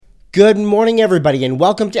Good morning, everybody, and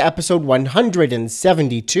welcome to episode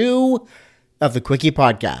 172 of the Quickie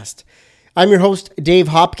Podcast. I'm your host, Dave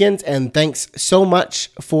Hopkins, and thanks so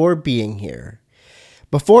much for being here.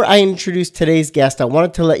 Before I introduce today's guest, I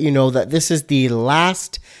wanted to let you know that this is the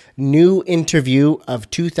last new interview of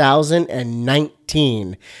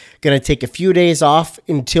 2019. Going to take a few days off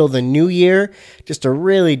until the new year, just to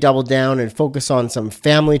really double down and focus on some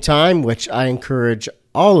family time, which I encourage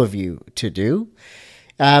all of you to do.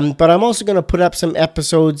 But I'm also going to put up some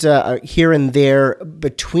episodes here and there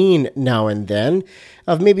between now and then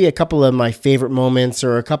of maybe a couple of my favorite moments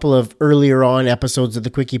or a couple of earlier on episodes of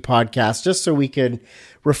the Quickie Podcast, just so we could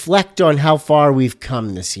reflect on how far we've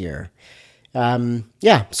come this year.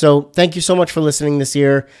 So thank you so much for listening this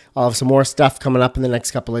year. I'll have some more stuff coming up in the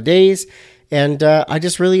next couple of days. And I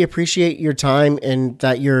just really appreciate your time and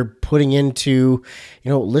that you're putting into,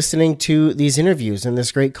 listening to these interviews and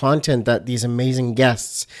this great content that these amazing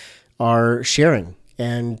guests are sharing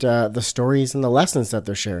and the stories and the lessons that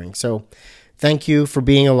they're sharing. So thank you for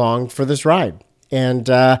being along for this ride. And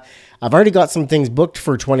I've already got some things booked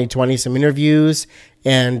for 2020, some interviews,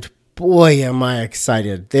 and boy, am I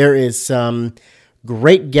excited. There is some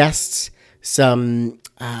great guests, some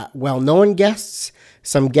well-known guests,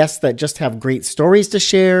 some guests that just have great stories to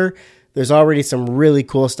share. There's already some really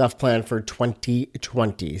cool stuff planned for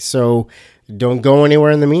 2020. So don't go anywhere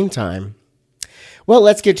in the meantime. Well,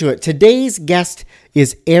 let's get to it. Today's guest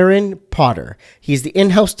is Erin Potter. He's the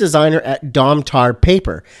in-house designer at Domtar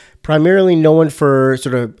Paper, primarily known for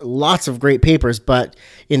sort of lots of great papers, but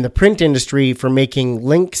in the print industry for making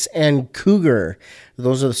Lynx and Cougar.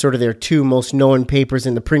 Those are sort of their two most known papers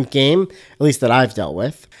in the print game, at least that I've dealt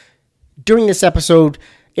with. During this episode,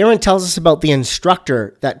 Erin tells us about the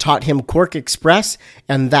instructor that taught him Quark Express,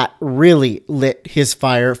 and that really lit his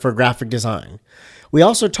fire for graphic design. We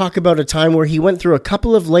also talk about a time where he went through a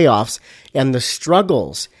couple of layoffs and the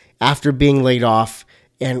struggles after being laid off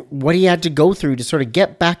and what he had to go through to sort of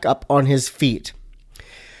get back up on his feet.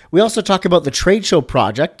 We also talk about the trade show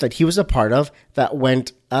project that he was a part of that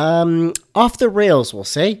went off the rails, we'll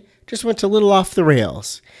say. Just went a little off the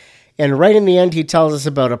rails. And right in the end, he tells us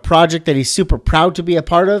about a project that he's super proud to be a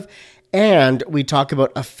part of. And we talk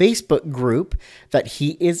about a Facebook group that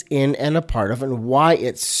he is in and a part of and why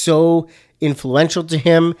it's so influential to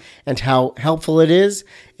him and how helpful it is.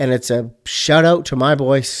 And it's a shout out to my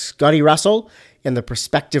boy, Scotty Russell, and the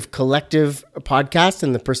Perspective Collective podcast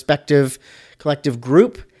and the Perspective Collective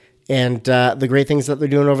group and the great things that they're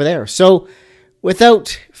doing over there. So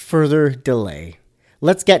without further delay,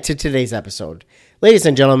 let's get to today's episode. Ladies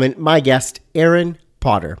and gentlemen, my guest, Erin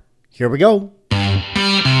Potter. Here we go.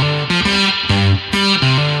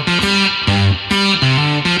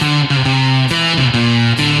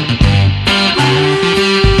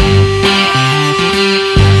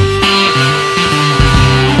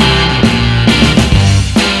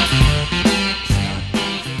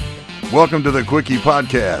 Welcome to the Quickie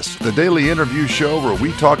Podcast, the daily interview show where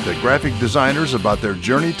we talk to graphic designers about their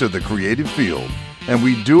journey to the creative field. And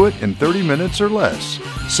we do it in 30 minutes or less.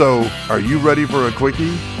 So, are you ready for a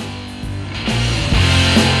quickie?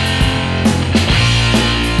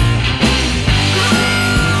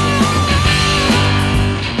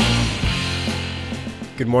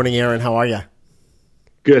 Good morning, Erin. How are you?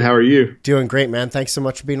 Good. How are you? Doing great, man. Thanks so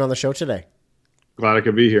much for being on the show today. Glad I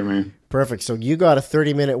could be here, man. Perfect. So you got a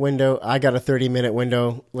 30-minute window. I got a 30-minute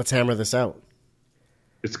window. Let's hammer this out.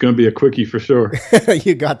 It's going to be a quickie for sure.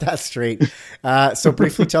 You got that straight. So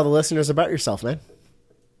briefly tell the listeners about yourself, man.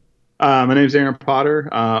 My name is Erin Potter.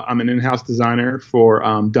 I'm an in-house designer for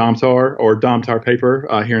Domtar or Domtar Paper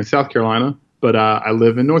here in South Carolina, but I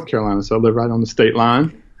live in North Carolina, so I live right on the state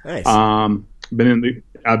line. Nice. I've been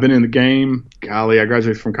in the game. Golly, I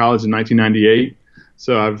graduated from college in 1998,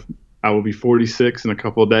 so I will be 46 in a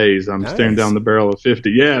couple of days. I'm staring down the barrel of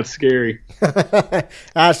 50. Yeah, it's scary.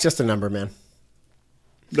 It's just a number, man.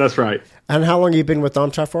 That's right. And how long have you been with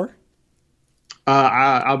Domtar for?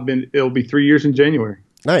 It'll be 3 years in January.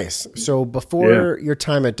 Nice. So before your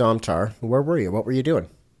time at Domtar, where were you? What were you doing?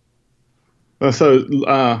 As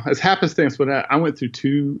happenstance with that, I went through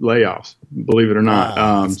 2 layoffs, believe it or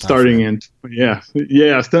not. Starting in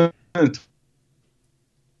 2012.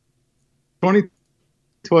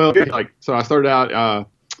 So I started out.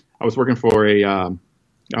 I was working for a. I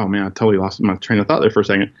totally lost my train of thought there for a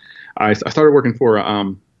second. I started working for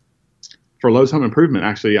Lowe's Home Improvement.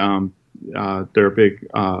 Actually, they're a big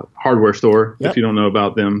hardware store. Yep. If you don't know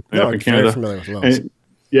about them, up in Canada. Very familiar with Lowe's.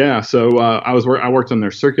 So I worked on their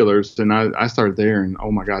circulars, and I started there in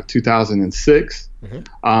 2006.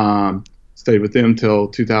 Mm-hmm. Stayed with them till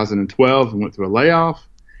 2012 and went through a layoff,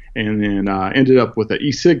 and then ended up with the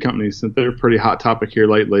e-cig company, since they're a pretty hot topic here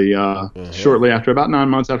lately. Shortly after, about 9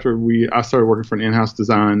 months after I started working for an in-house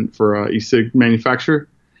design for e-cig manufacturer,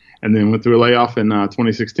 and then went through a layoff in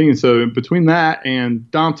 2016. So between that and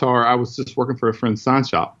Domtar, I was just working for a friend's sign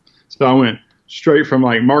shop. So I went straight from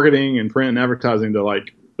like marketing and print and advertising to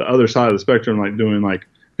like the other side of the spectrum, like doing like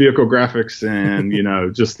vehicle graphics and,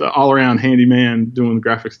 just all around handyman doing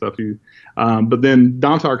graphic stuff. But then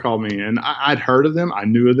Domtar called me, and I'd heard of them. I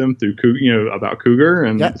knew of them through, about Cougar,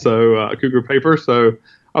 and so Cougar paper. So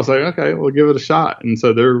I was like, okay, we'll give it a shot. And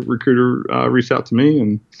so their recruiter reached out to me,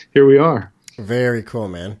 and here we are. Very cool,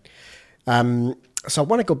 man. So I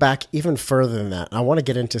want to go back even further than that. I want to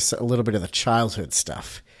get into a little bit of the childhood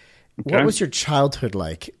stuff. Okay. What was your childhood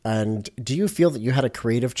like? And do you feel that you had a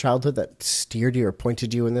creative childhood that steered you or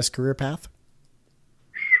pointed you in this career path?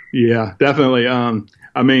 Yeah, definitely.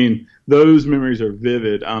 I mean, those memories are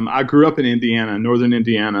vivid. I grew up in Indiana, northern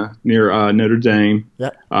Indiana, near Notre Dame.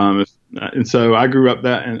 Yeah. And so I grew up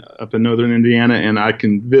up in northern Indiana, and I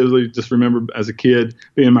can vividly just remember as a kid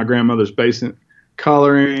being in my grandmother's basement,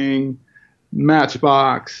 coloring,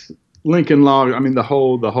 Matchbox, Lincoln Log. I mean, the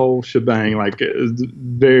whole shebang. Like, it was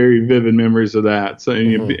very vivid memories of that. So,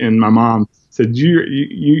 and my mom said,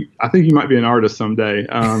 "You, I think you might be an artist someday."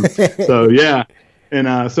 So yeah.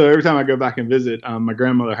 And so every time I go back and visit, my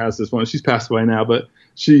grandmother has this one. She's passed away now, but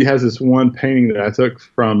she has this one painting that I took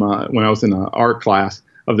from when I was in an art class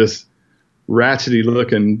of this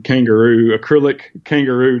ratchety-looking acrylic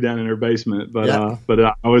kangaroo down in her basement. But I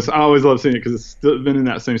always love seeing it because it's still been in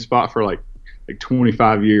that same spot for like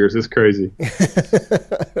 25 years. It's crazy.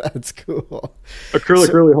 That's cool.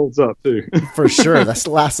 Acrylic really holds up too. For sure. That's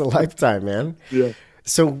lasts a lifetime, man. Yeah.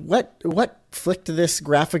 So what flicked this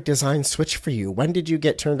graphic design switch for you? When did you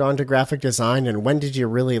get turned on to graphic design, and when did you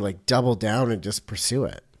really like double down and just pursue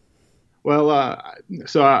it? Well,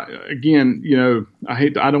 again, I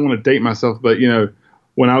don't want to date myself, but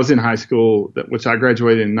when I was in high school, which I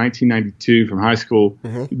graduated in 1992 from high school,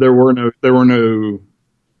 there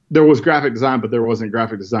was graphic design, but there wasn't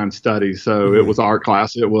graphic design studies. So it was art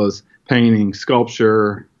class. It was painting,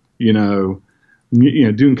 sculpture, doing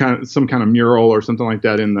some kind of mural or something like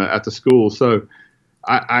that at the school. So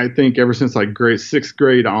I think ever since like sixth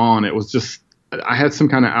grade on, it was just, I had some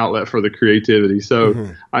kind of outlet for the creativity. So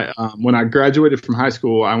when I graduated from high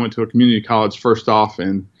school, I went to a community college first off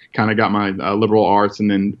and kind of got my liberal arts,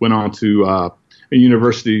 and then went on to a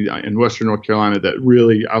university in Western North Carolina that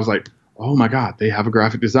really, I was like, oh my God, they have a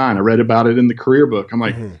graphic design. I read about it in the career book. I'm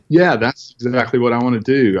like, yeah, that's exactly what I want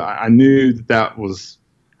to do. I knew that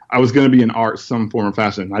I was going to be in art some form or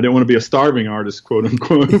fashion. I didn't want to be a starving artist, quote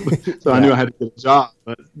unquote. So I knew I had to get a job.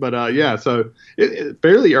 But yeah, so it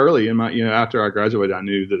fairly early in my, after I graduated, I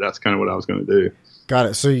knew that that's kind of what I was going to do. Got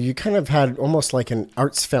it. So you kind of had almost like an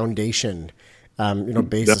arts foundation,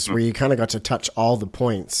 basis where you kind of got to touch all the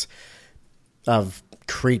points of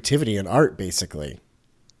creativity and art, basically.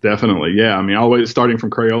 Definitely. Yeah. I mean, always starting from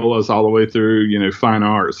Crayolas all the way through, fine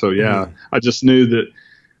art. So yeah, I just knew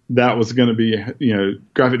that was going to be,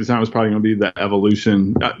 graphic design was probably going to be the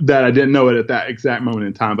evolution that I didn't know it at that exact moment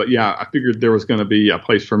in time. But yeah, I figured there was going to be a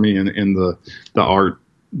place for me in the art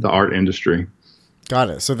industry. Got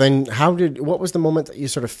it. So then what was the moment that you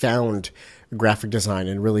sort of found graphic design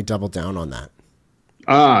and really doubled down on that?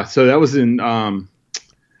 So that was it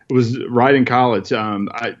was right in college. I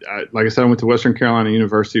like I said, I went to Western Carolina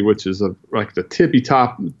University, which is like the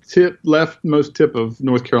leftmost tip of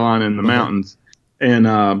North Carolina in the mountains. And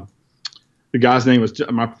the guy's name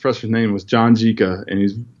my professor's name was John Jika, and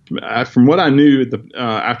he's, from what I knew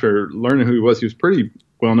after learning who he was pretty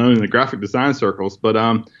well known in the graphic design circles. But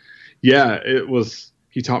he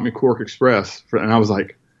taught me Quark Express, and I was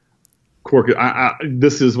like, Quark,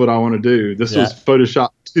 this is what I want to do. This was Photoshop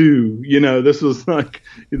 2. This was like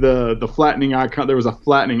the flattening icon. There was a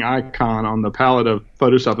flattening icon on the palette of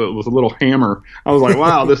Photoshop. It was a little hammer. I was like,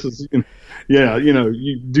 wow, this is. Yeah,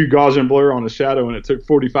 you do Gaussian blur on a shadow, and it took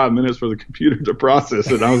 45 minutes for the computer to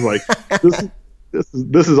process it. I was like,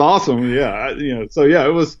 this is awesome. Yeah, so yeah,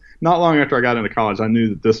 it was not long after I got into college, I knew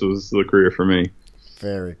that this was the career for me.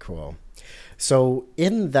 Very cool. So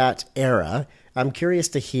in that era, I'm curious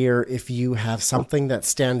to hear if you have something that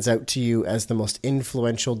stands out to you as the most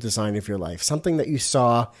influential design of your life, something that you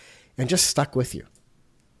saw and just stuck with you.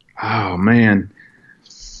 Oh man,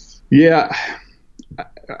 yeah.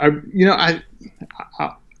 I would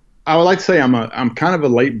like to say I'm kind of a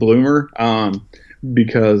late bloomer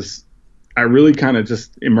because I really kind of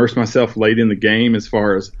just immersed myself late in the game as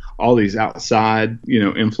far as all these outside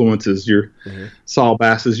influences, your Saul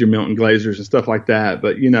Basses, your Milton Glazers and stuff like that.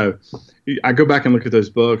 But I go back and look at those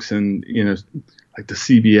books, and like the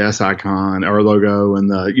CBS icon or logo and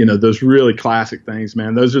those really classic things,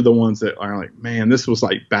 man. Those are the ones that are like, man, this was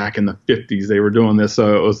like back in the 50s they were doing this.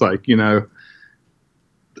 So it was like,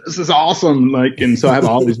 this is awesome. Like, and so I have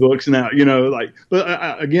all these books now,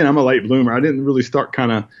 but again, I'm a late bloomer. I didn't really start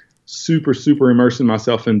kind of super, super immersing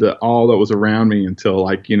myself into all that was around me until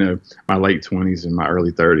like, my late 20s and my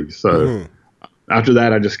early 30s. So after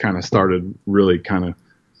that, I just kind of started really kind of,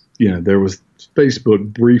 there was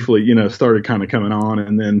Facebook briefly, started kind of coming on,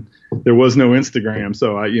 and then there was no Instagram.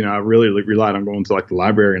 So I really relied on going to like the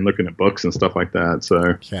library and looking at books and stuff like that.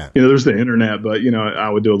 So, there's the internet, but,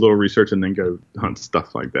 I would do a little research and then go hunt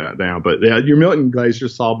stuff like that down. But yeah, your Milton Glacier,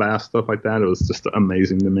 saw bass, stuff like that, it was just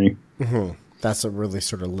amazing to me. Mm-hmm. That's a really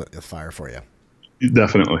sort of lit the fire for you.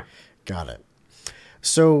 Definitely. Got it.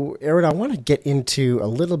 So, Erin, I want to get into a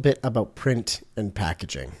little bit about print and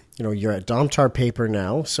packaging. You're at Domtar Paper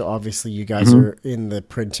now, so obviously you guys are in the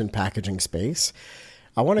print and packaging space.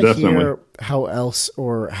 I want to hear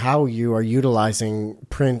how you are utilizing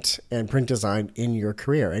print and print design in your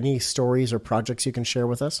career. Any stories or projects you can share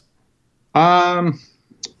with us? I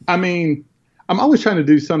mean, I'm always trying to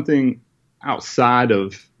do something outside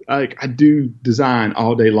of, like, I do design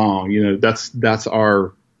all day long. That's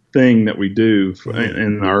our thing that we do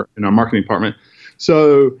in our marketing department.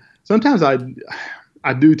 So sometimes I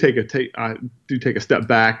do take a step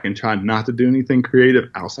back and try not to do anything creative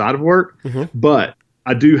outside of work, but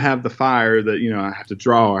I do have the fire that, I have to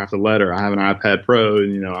draw, or I have to letter. I have an iPad Pro,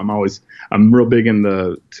 and, I'm real big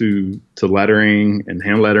into lettering and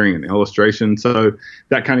hand lettering and illustration. So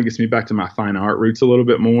that kind of gets me back to my fine art roots a little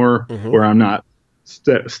bit more, where I'm not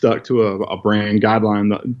stuck to a brand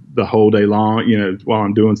guideline the whole day long, while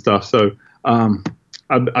I'm doing stuff. So,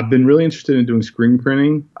 I've been really interested in doing screen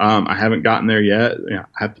printing. I haven't gotten there yet. I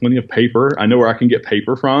have plenty of paper. I know where I can get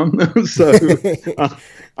paper from. So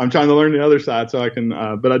I'm trying to learn the other side so I can,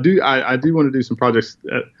 but I do want to do some projects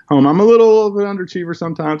at home. I'm a little of an underachiever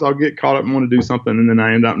sometimes. I'll get caught up and want to do something, and then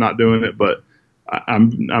I end up not doing it. But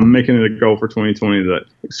I'm making it a goal for 2020 that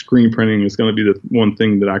screen printing is going to be the one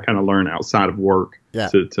thing that I kind of learn outside of work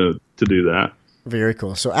to do that. Very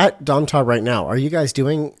cool. So at Domtar right now, are you guys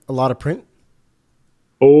doing a lot of print?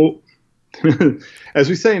 Oh, as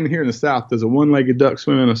we say here in the South, does a one-legged duck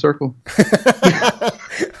swim in a circle? I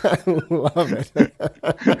love it.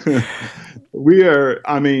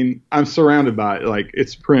 I'm surrounded by it. Like,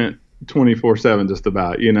 it's print 24/7 just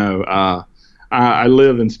about, I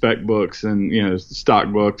live in spec books and, stock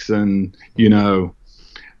books and, now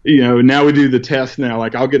we do the test now.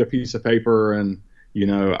 Like, I'll get a piece of paper and,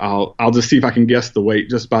 I'll just see if I can guess the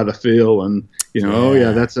weight just by the feel, and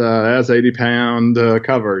that's 80-pound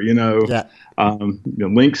cover.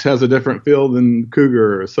 Lynx has a different feel than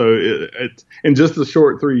cougar, so it in just a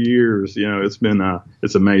short 3 years, it's been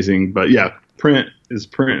it's amazing. But yeah, print is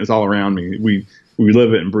all around me. We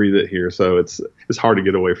live it and breathe it here, so it's hard to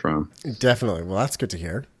get away from. Definitely. Well, that's good to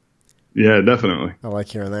hear. Yeah, definitely. I like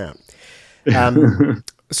hearing that.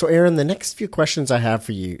 So, Erin, the next few questions I have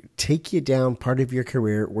for you take you down part of your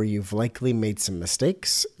career where you've likely made some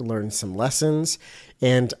mistakes, learned some lessons,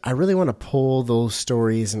 and I really want to pull those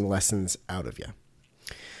stories and lessons out of you.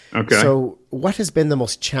 Okay. So, what has been the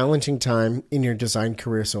most challenging time in your design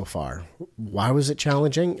career so far? Why was it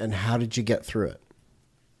challenging, and how did you get through it?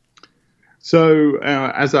 So,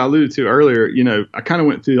 as I alluded to earlier, I kind of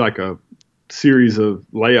went through like a series of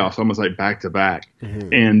layoffs, almost like back to back.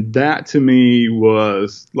 And that to me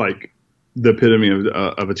was like the epitome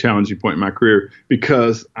of a challenging point in my career,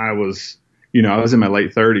 because I was in my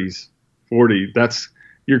late 30s, 40.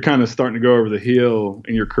 You're kind of starting to go over the hill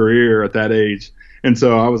in your career at that age. And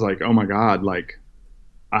so I was like, oh my God, like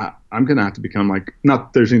I'm going to have to become like,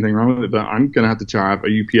 not that there's anything wrong with it, but I'm going to have to drive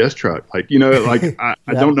a UPS truck. Like, I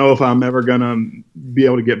don't know if I'm ever going to be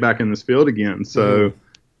able to get back in this field again. So,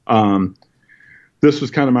 this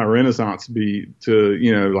was kind of my renaissance it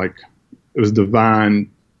was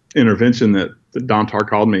divine intervention that Domtar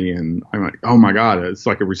called me, and I'm like, oh my God, it's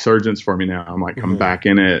like a resurgence for me now. I'm like, I'm back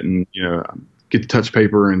in it, and, get to touch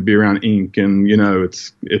paper and be around ink, and, like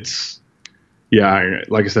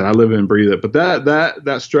I said, I live it and breathe it. But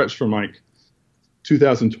that stretch from like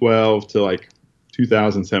 2012 to like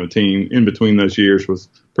 2017, in between those years, was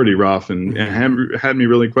pretty rough, and had me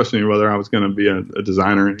really questioning whether I was going to be a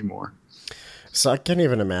designer anymore. So I can't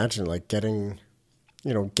even imagine like getting that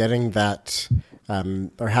or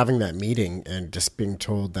having that meeting and just being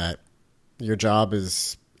told that your job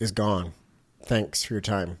is gone. Thanks for your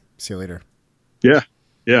time. See you later.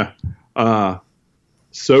 Yeah.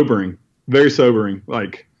 Sobering, very sobering.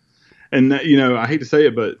 Like, and I hate to say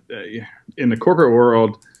it, but in the corporate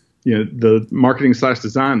world, the marketing /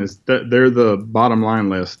 design is that they're the bottom line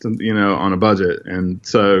list, on a budget. And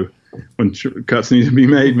so when cuts need to be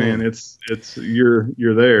made, man, it's you're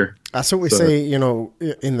there. That's what we say,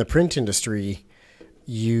 in the print industry,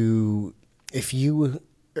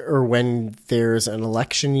 when there's an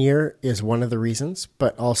election year is one of the reasons,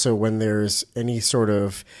 but also when there's any sort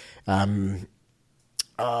of,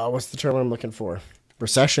 what's the term I'm looking for?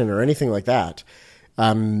 Recession or anything like that.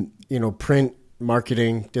 Print,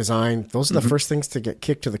 marketing, design, those are the first things to get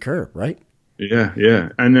kicked to the curb, right? Yeah. Yeah.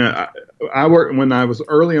 And I worked, when I was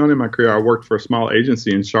early on in my career, I worked for a small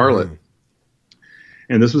agency in Charlotte.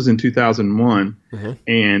 And this was in 2001.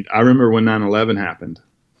 And I remember when 9/11 happened.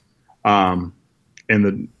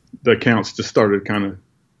 And the accounts just started kind of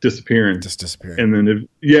disappearing. And then,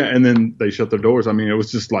 and then they shut their doors. I mean, it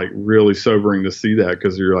was just like really sobering to see that,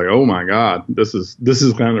 because you're like, oh my God, this is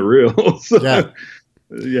kind of real. So,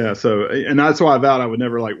 yeah. So, and that's why I vowed I would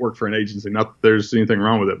never work for an agency. Not that there's anything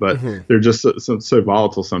wrong with it, but they're just so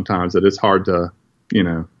volatile sometimes that it's hard to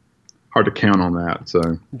count on that. So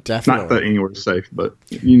definitely, not that anywhere's safe, but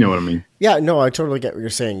you know what I mean? Yeah, no, I totally get what you're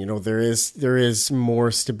saying. There is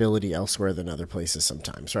more stability elsewhere than other places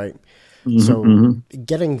sometimes, right? So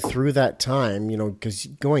getting through that time, because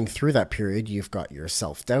going through that period, you've got your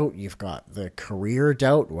self-doubt, you've got the career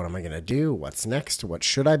doubt. What am I going to do? What's next? What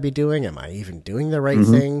should I be doing? Am I even doing the right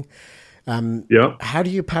thing? How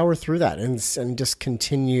do you power through that and just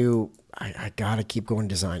continue? I got to keep going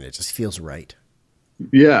design. It just feels right.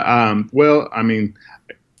 Yeah. Well, I mean,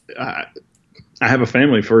 I have a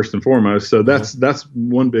family first and foremost, so that's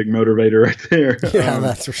one big motivator right there. Yeah,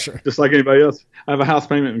 that's for sure. Just like anybody else, I have a house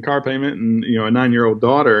payment and car payment, and a 9-year-old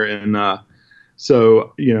daughter, and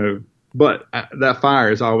but that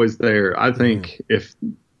fire is always there. I think if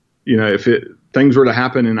things were to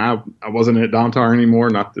happen and I wasn't at Domtar anymore,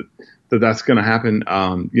 not that's going to happen,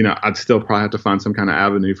 I'd still probably have to find some kind of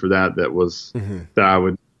avenue for that was that I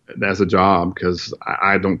would as a job, because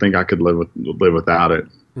I don't think I could live without it.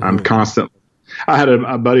 I'm constantly. I had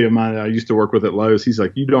a buddy of mine that I used to work with at Lowe's. He's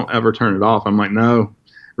like, you don't ever turn it off. I'm like, no,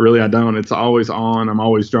 really, I don't. It's always on. I'm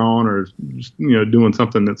always drawing or just, doing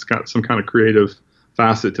something that's got some kind of creative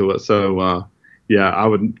facet to it. So, I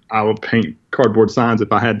would paint cardboard signs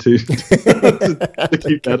if I had to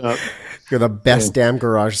keep that up. You're the best damn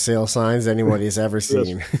garage sale signs anybody's ever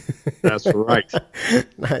seen. That's right.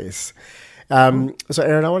 Nice. So,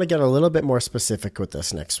 Erin, I want to get a little bit more specific with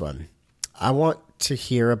this next one. I want to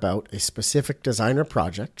hear about a specific designer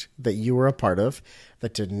project that you were a part of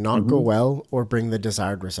that did not go well or bring the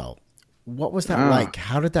desired result. What was that like?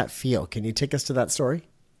 How did that feel? Can you take us to that story?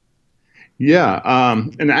 Yeah.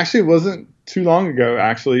 And actually it wasn't too long ago,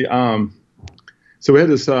 actually. So we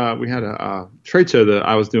had a trade show that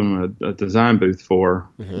I was doing a design booth for,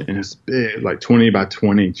 and it's big, like 20 by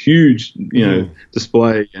 20, huge,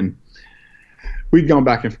 display. And we'd gone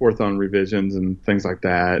back and forth on revisions and things like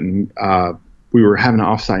that. And, we were having an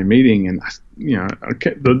offsite meeting, and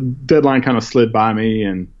the deadline kind of slid by me,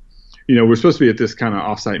 and we're supposed to be at this kind of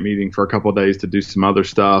offsite meeting for a couple of days to do some other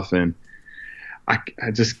stuff, and I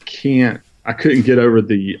just couldn't get over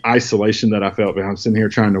the isolation that I felt. I'm sitting here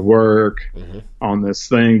trying to work on this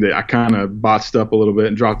thing that I kind of botched up a little bit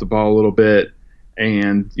and dropped the ball a little bit,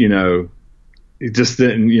 and it just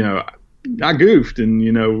didn't. I goofed, and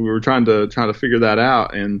we were trying to figure that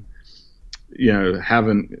out, and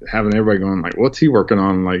having everybody going like, what's he working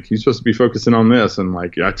on? Like, he's supposed to be focusing on this. And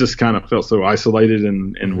like, I just kind of felt so isolated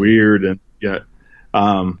and weird. And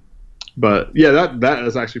but yeah, that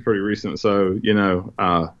is actually pretty recent. So,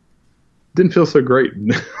 didn't feel so great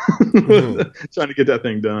trying to get that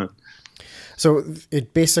thing done. So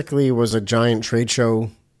it basically was a giant trade show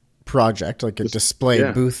project, like a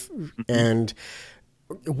display booth. And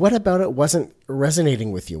what about it wasn't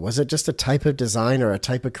resonating with you? Was it just a type of design or a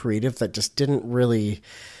type of creative that just didn't really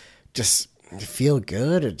just feel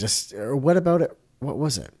good? Or what about it? What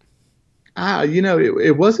was it?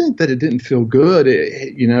 It wasn't that it didn't feel good.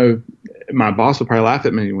 My boss will probably laugh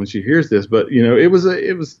at me when she hears this, but it was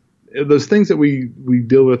those things that we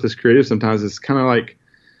deal with as creatives sometimes. It's kind of like,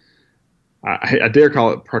 I dare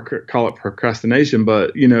call it procrastination,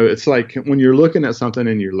 but it's like when you're looking at something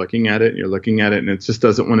and you're looking at it and it just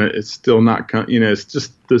doesn't want to. It's still not it's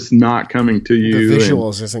just this not coming to you. The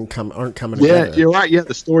visuals aren't coming together. Yeah, you're right. Yeah,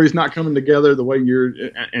 the story's not coming together the way you're.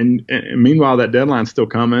 And meanwhile, that deadline's still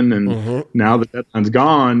coming, and now the deadline's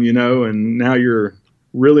gone. And now you're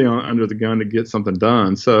really under the gun to get something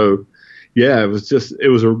done. So, yeah, it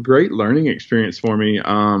was a great learning experience for me.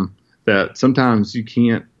 That sometimes you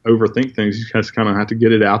can't overthink things. You just kind of have to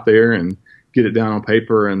get it out there and get it down on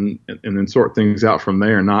paper and then sort things out from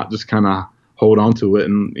there, and not just kind of hold on to it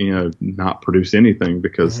and, not produce anything,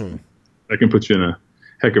 because that can put you in a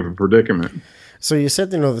heck of a predicament. So you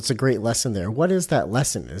said, that's a great lesson there. What is that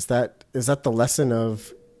lesson? Is that the lesson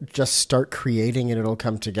of just start creating and it'll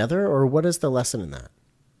come together? Or what is the lesson in that?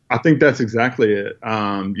 I think that's exactly it.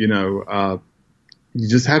 You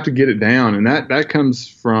just have to get it down. And that comes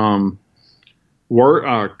from work,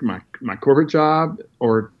 my corporate job,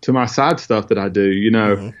 or to my side stuff that I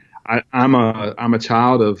do. I'm a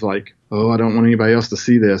child of like, I don't want anybody else to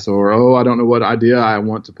see this, or, I don't know what idea I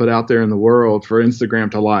want to put out there in the world for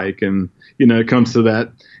Instagram to like. And, it comes to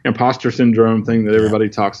that imposter syndrome thing that everybody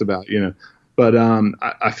talks about, but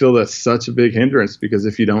I feel that's such a big hindrance, because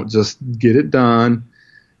if you don't just get it done,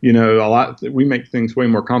 we make things way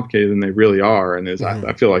more complicated than they really are. And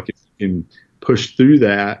I feel like if you can push through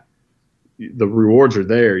that, the rewards are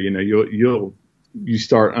there. You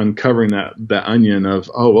start uncovering that onion of,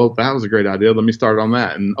 that was a great idea. Let me start on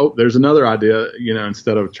that. And, there's another idea,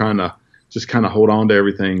 instead of trying to just kind of hold on to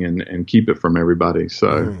everything and keep it from everybody.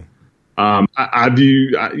 So, I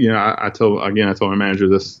told my manager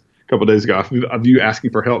this a couple of days ago, I view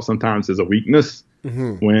asking for help sometimes as a weakness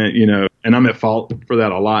when, and I'm at fault for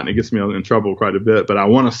that a lot, and it gets me in trouble quite a bit, but I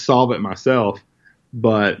want to solve it myself.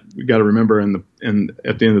 But we got to remember at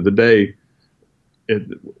the end of the day, I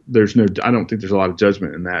don't think there's a lot of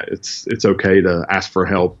judgment in that. It's okay to ask for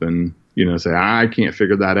help and, say, I can't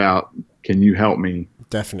figure that out. Can you help me?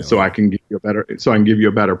 Definitely. So I can give you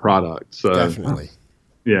a better product. So definitely.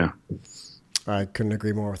 Yeah. I couldn't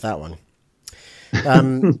agree more with that one.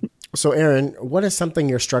 So Erin, what is something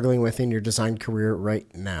you're struggling with in your design career right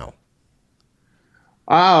now?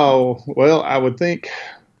 Oh, well, I think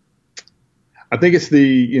it's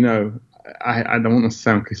the, I don't want to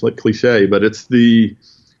sound cliche, but it's the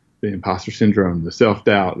imposter syndrome, the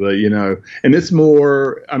self-doubt, and it's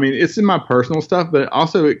more, it's in my personal stuff, but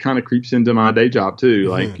also it kind of creeps into my day job too.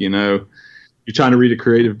 Like, you're trying to read a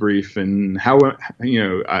creative brief, and how,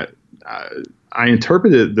 I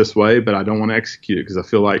interpret it this way, but I don't want to execute it because I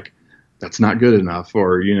feel like that's not good enough,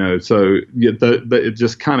 or, so it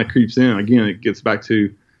just kind of creeps in. Again, it gets back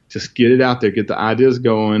to just get it out there, get the ideas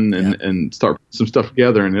going, and start putting some stuff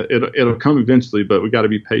together, and it'll come eventually, but we got to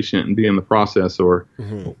be patient and be in the process, or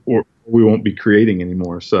we won't be creating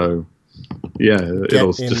anymore. So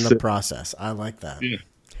it'll get in the process. I like that.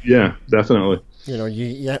 Yeah, definitely.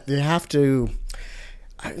 You have to,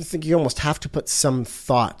 I think you almost have to put some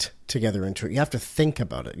thought together into it. You have to think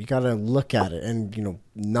about it. You got to look at it, and,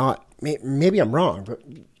 maybe I'm wrong, but,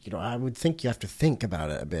 I would think you have to think about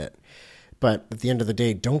it a bit. But at the end of the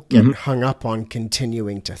day, don't get hung up on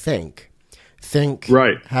continuing to think. Think,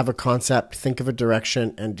 have a concept, think of a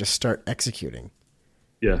direction, and just start executing.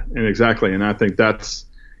 Yeah, and exactly. And I think that's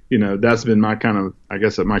been my kind of, I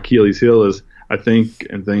guess, my Achilles heel is I think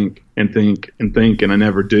and think and think and think, and I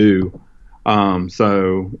never do. I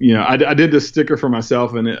did this sticker for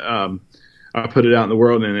myself, and I put it out in the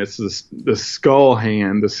world, and it's the skull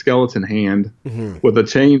hand, the skeleton hand with a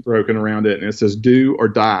chain broken around it, and it says "do or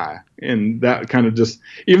die." And that kind of just,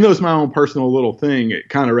 even though it's my own personal little thing, it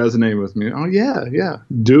kind of resonated with me. Oh yeah,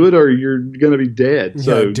 do it or you're gonna be dead.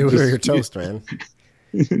 So do it or you're toast, man.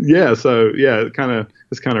 Yeah, so it kind of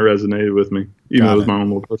resonated with me, even though it was my own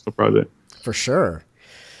little personal project. For sure.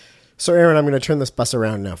 So Erin, I'm going to turn this bus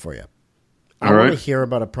around now for you. I want to hear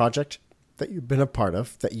about a project that you've been a part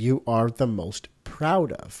of that you are the most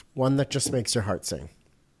proud of. One that just makes your heart sing.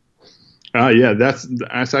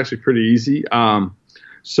 That's actually pretty easy.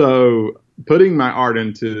 So putting my art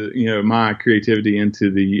into, my creativity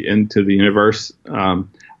into the universe,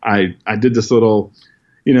 I did this little,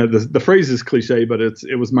 the phrase is cliche, but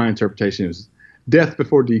it was my interpretation. It was death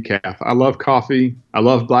before decaf. I love coffee. I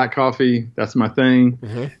love black coffee. That's my thing.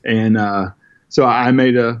 And, so I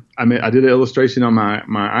did an illustration on my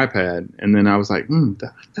iPad, and then I was like,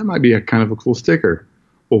 that might be a kind of a cool sticker.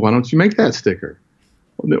 Well, why don't you make that sticker?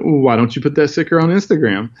 Why don't you put that sticker on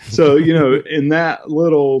Instagram? So, in that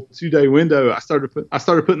little 2-day window, I started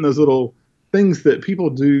putting those little things that people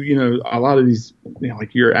do, a lot of these,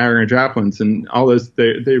 like your Aaron Draplins and all those,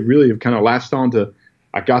 they really have kind of latched on to,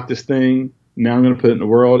 I got this thing, now I'm going to put it in the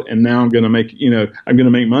world, and now I'm going to make, I'm going to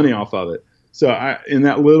make money off of it. So in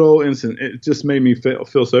that little instant, it just made me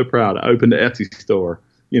feel so proud. I opened an Etsy store,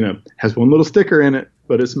 has one little sticker in it,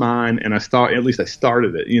 but it's mine, and I started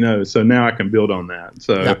it, so now I can build on that.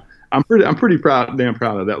 So I'm pretty damn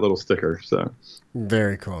proud of that little sticker. So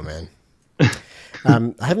very cool, man.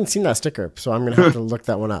 I haven't seen that sticker, so I'm going to have to look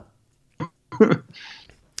that one up.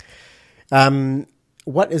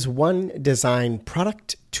 What is one design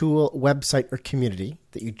product, tool, website, or community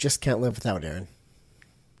that you just can't live without, Erin?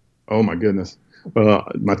 Oh my goodness. Well,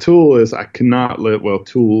 my tool is I cannot live, well,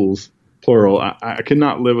 tools, plural. I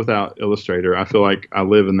cannot live without Illustrator. I feel like I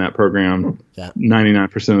live in that program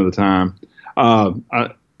 99% of the time.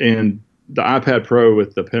 And the iPad Pro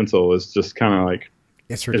with the pencil is just kind of like,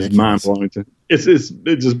 it's ridiculous. It's mind blowing.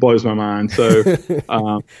 It just blows my mind. So,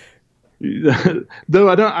 though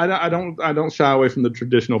I don't shy away from the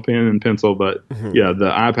traditional pen and pencil, but yeah,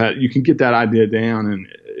 the iPad, you can get that idea down, and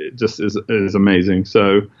it just is amazing.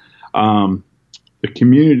 So, the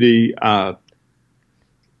community, I'm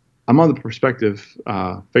on the Perspective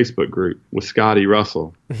Facebook group with Scotty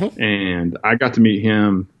Russell, and I got to meet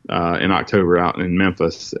him in October out in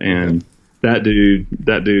Memphis, and that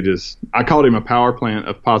dude is, I called him a power plant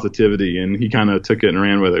of positivity, and he kind of took it and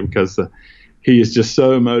ran with it because he is just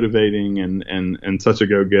so motivating and such a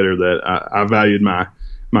go-getter that I valued my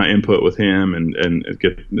input with him and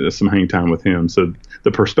get some hang time with him. So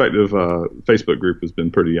the Perspective Facebook group has been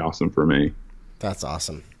pretty awesome for me. That's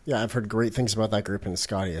awesome. Yeah, I've heard great things about that group, and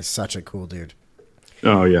Scotty is such a cool dude.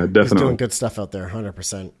 Oh, yeah, definitely. He's doing good stuff out there,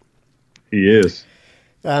 100%. He is.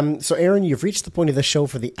 So, Erin, you've reached the point of the show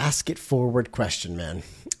for the Ask It Forward question, man.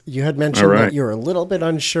 You had mentioned that you're a little bit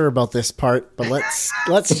unsure about this part, but let's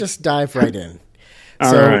just dive right in.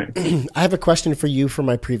 All right. I have a question for you from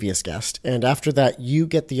my previous guest, and after that, you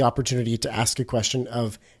get the opportunity to ask a question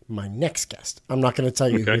of my next guest. I'm not going to tell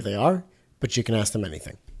you who they are, but you can ask them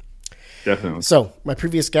anything. Definitely. So, my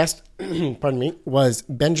previous guest, pardon me, was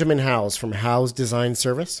Benjamin Howes from Howes Design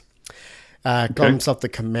Service. Called himself the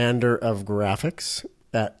commander of graphics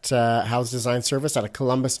at Howes Design Service out of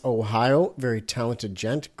Columbus, Ohio. Very talented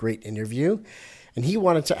gent, great interview. And he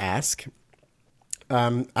wanted to ask,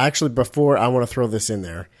 actually, before I want to throw this in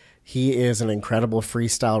there, he is an incredible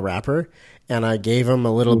freestyle rapper, and I gave him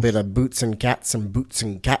a little bit of boots and cats,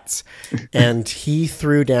 and he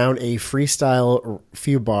threw down a freestyle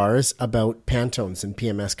few bars about Pantones and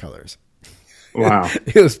PMS colors. Wow.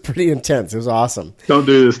 It was pretty intense. It was awesome. Don't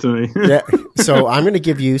do this to me. Yeah. So I'm going to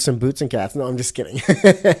give you some boots and cats. No, I'm just kidding.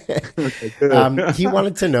 He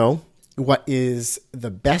wanted to know what is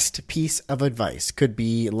the best piece of advice. Could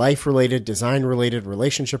be life-related, design-related,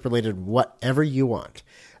 relationship-related, whatever you want.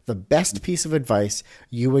 The best piece of advice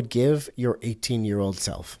you would give your 18-year-old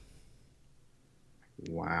self.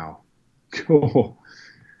 Wow. Cool.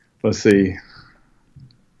 Let's see.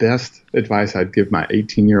 Best advice I'd give my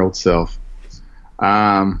 18-year-old self.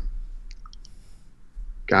 Golly,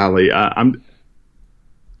 I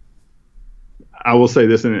will say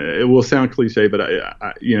this, and it will sound cliche, but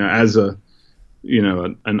I as a,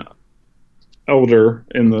 an elder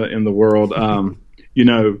in the world,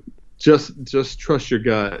 just trust your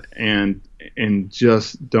gut and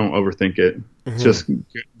just don't overthink it. Just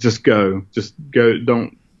go.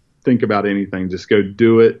 Don't think about anything. Just go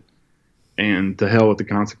do it. And to hell with the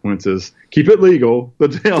consequences. Keep it legal,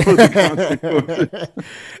 but to hell with the consequences.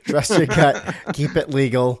 Trust your gut. Keep it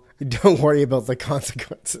legal. Don't worry about the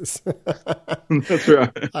consequences. That's right.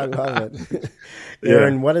 I love it.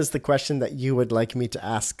 Erin, what is the question that you would like me to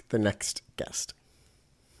ask the next guest?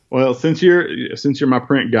 Well, since you're my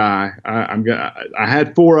print guy, I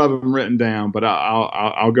had 4 of them written down, but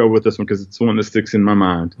I'll go with this one because it's the one that sticks in my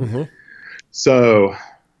mind. So,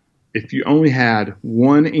 if you only had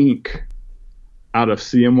one ink out of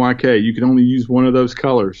CMYK, you could only use one of those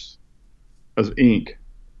colors as ink.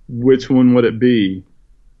 Which one would it be,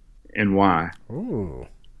 and why? Ooh,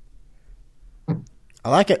 I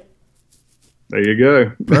like it. There you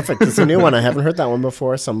go. Perfect. It's a new one. I haven't heard that one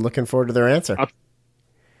before, so I'm looking forward to their answer.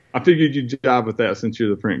 I figured you'd jive with that since you're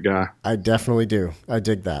the print guy. I definitely do. I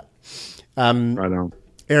dig that. Right on.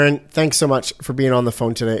 Erin, thanks so much for being on the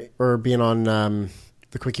phone today, or being on the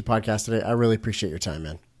Quickie podcast today. I really appreciate your time,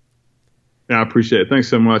 man. Yeah, I appreciate it. Thanks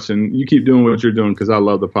so much. And you keep doing what you're doing because I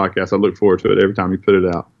love the podcast. I look forward to it every time you put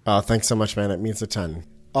it out. Oh, thanks so much, man. It means a ton.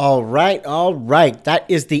 All right. That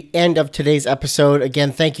is the end of today's episode.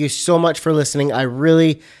 Again, thank you so much for listening. I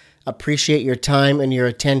really appreciate your time and your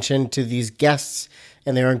attention to these guests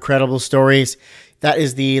and their incredible stories. That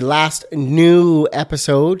is the last new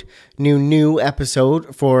episode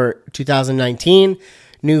for 2019.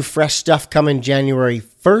 New fresh stuff coming January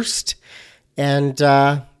 1st. And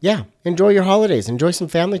enjoy your holidays. Enjoy some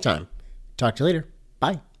family time. Talk to you later.